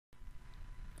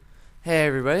Hey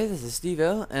everybody, this is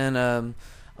Steve-O, and I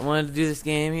wanted to do this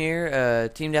game here,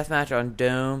 team deathmatch on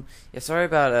Dome. Yeah, sorry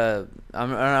about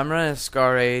I'm running a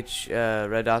Scar H,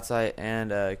 Red Dot Sight,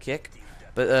 and Kick,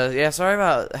 but yeah, sorry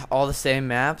about all the same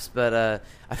maps. But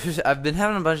I've been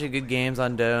having a bunch of good games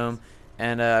on Dome,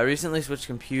 and I recently switched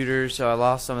computers, so I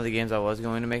lost some of the games I was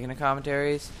going to make into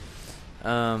commentaries.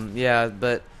 Yeah,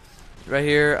 but right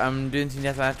here, I'm doing Team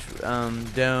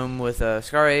Deathmatch Dome with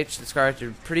Scar H. The Scar H is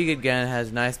a pretty good gun. It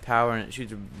has nice power and it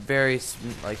shoots a very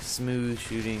smooth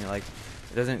shooting. Like,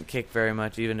 it doesn't kick very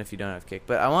much, even if you don't have kick.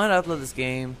 But I wanted to upload this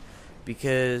game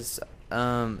because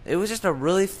it was just a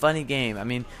really funny game. I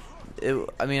mean,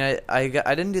 I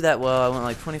didn't do that well. I went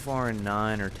like 24 and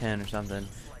 9 or 10 or something.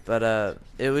 But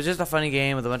it was just a funny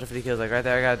game with a bunch of free kills. Like right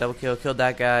there, I got a double kill, killed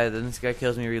that guy. Then this guy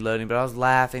kills me reloading. But I was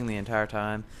laughing the entire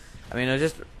time. I mean, it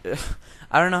was just,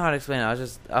 I don't know how to explain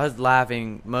it. I was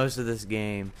laughing most of this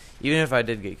game, even if I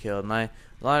did get killed. And I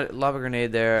lob a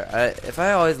grenade there.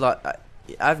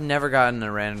 I've never gotten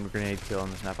a random grenade kill on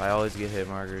this map. I always get hit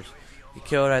markers. You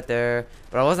killed right there,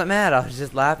 but I wasn't mad. I was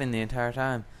just laughing the entire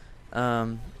time.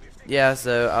 Yeah,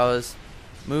 so I was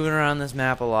moving around this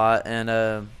map a lot,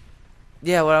 and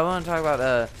yeah, what I want to talk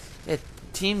about, yeah,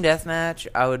 Team Deathmatch,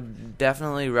 I would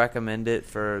definitely recommend it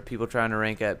for people trying to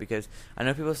rank up, because I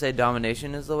know people say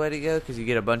domination is the way to go because you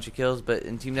get a bunch of kills, but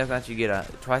in Team Deathmatch you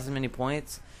get twice as many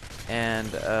points, and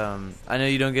I know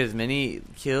you don't get as many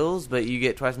kills, but you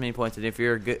get twice as many points, and if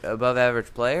you're a good, above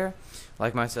average player,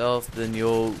 like myself, then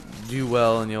you'll do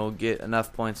well and you'll get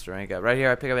enough points to rank up. Right here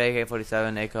I pick up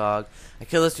AK-47, ACOG. I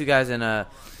kill those two guys in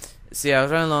see, I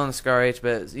was running low on the Scar H,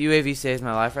 but UAV saves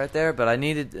my life right there. But I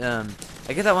needed, I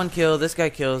get that one kill. This guy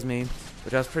kills me,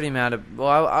 which I was pretty mad at. Well,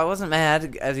 I wasn't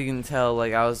mad, as you can tell.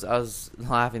 Like I was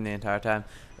laughing the entire time.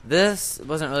 This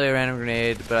wasn't really a random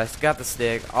grenade, but I got the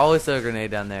stick. Always throw a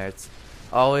grenade down there. It's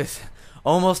always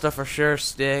almost a for sure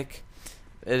stick.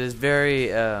 It is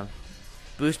very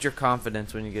boost your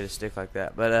confidence when you get a stick like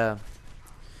that. But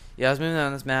yeah, I was moving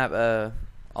on this map a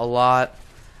lot.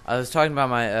 I was talking about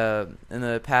my, in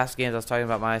the past games, I was talking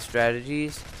about my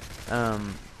strategies,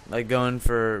 like going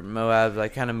for Moabs. I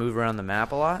kind of move around the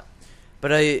map a lot.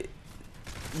 But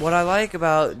what I like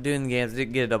about doing the games, I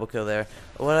didn't get a double kill there.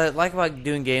 What I like about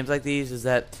doing games like these is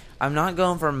that I'm not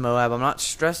going for Moab. I'm not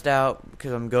stressed out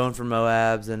because I'm going for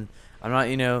Moabs, and I'm not,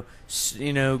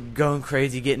 you know, going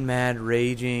crazy, getting mad,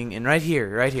 raging. And right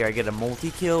here, I get a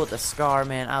multi-kill with a Scar,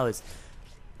 man.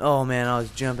 Oh man, I was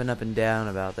jumping up and down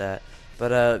about that.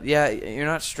 But yeah, you're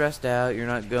not stressed out. You're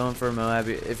not going for a Moab.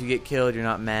 If you get killed, you're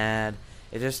not mad.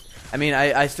 It just, I mean,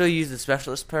 I still use the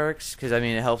specialist perks because I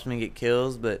mean it helps me get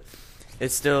kills, but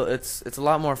it's still it's a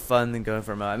lot more fun than going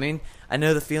for a Moab. I mean, I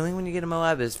know the feeling when you get a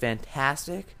Moab is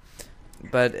fantastic,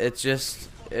 but it's just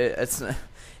it's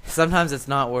sometimes it's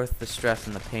not worth the stress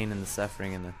and the pain and the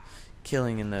suffering and the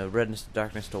killing and the redness to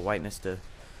darkness to whiteness to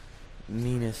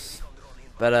meanness.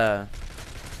 But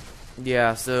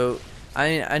yeah, so.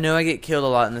 I know I get killed a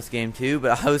lot in this game too,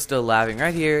 but I was still laughing.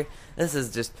 Right here, this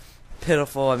is just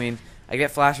pitiful. I mean, I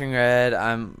get flashing red.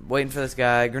 I'm waiting for this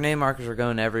guy. Grenade markers are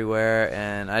going everywhere,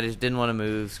 and I just didn't want to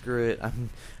move. Screw it. I'm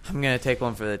gonna take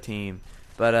one for the team.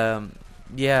 But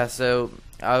yeah. So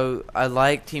I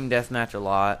like Team Deathmatch a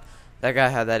lot. That guy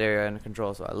had that area under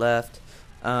control, so I left.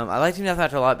 I like Team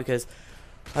Deathmatch a lot because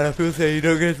I know people say you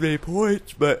don't get as many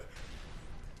points, but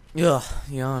ugh,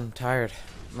 I'm tired.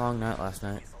 Long night last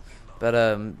night. But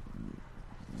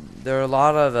there are a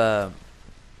lot of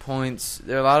points.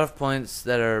 There are a lot of points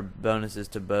that are bonuses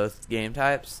to both game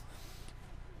types.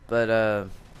 But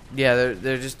yeah,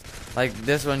 they're just like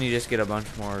this one. You just get a bunch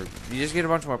more. You just get a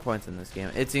bunch more points in this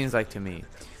game. It seems like to me.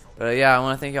 But yeah, I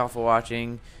want to thank y'all for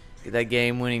watching. Get that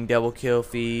game-winning double kill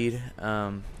feed.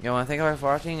 I want to thank y'all for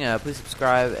watching. Please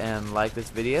subscribe and like this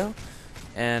video.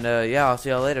 And yeah, I'll see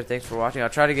y'all later. Thanks for watching. I'll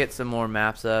try to get some more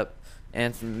maps up.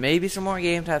 And maybe some more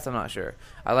game types, I'm not sure.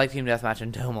 I like Team Deathmatch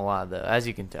and Dome a lot, though, as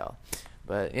you can tell.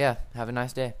 But, yeah, have a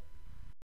nice day.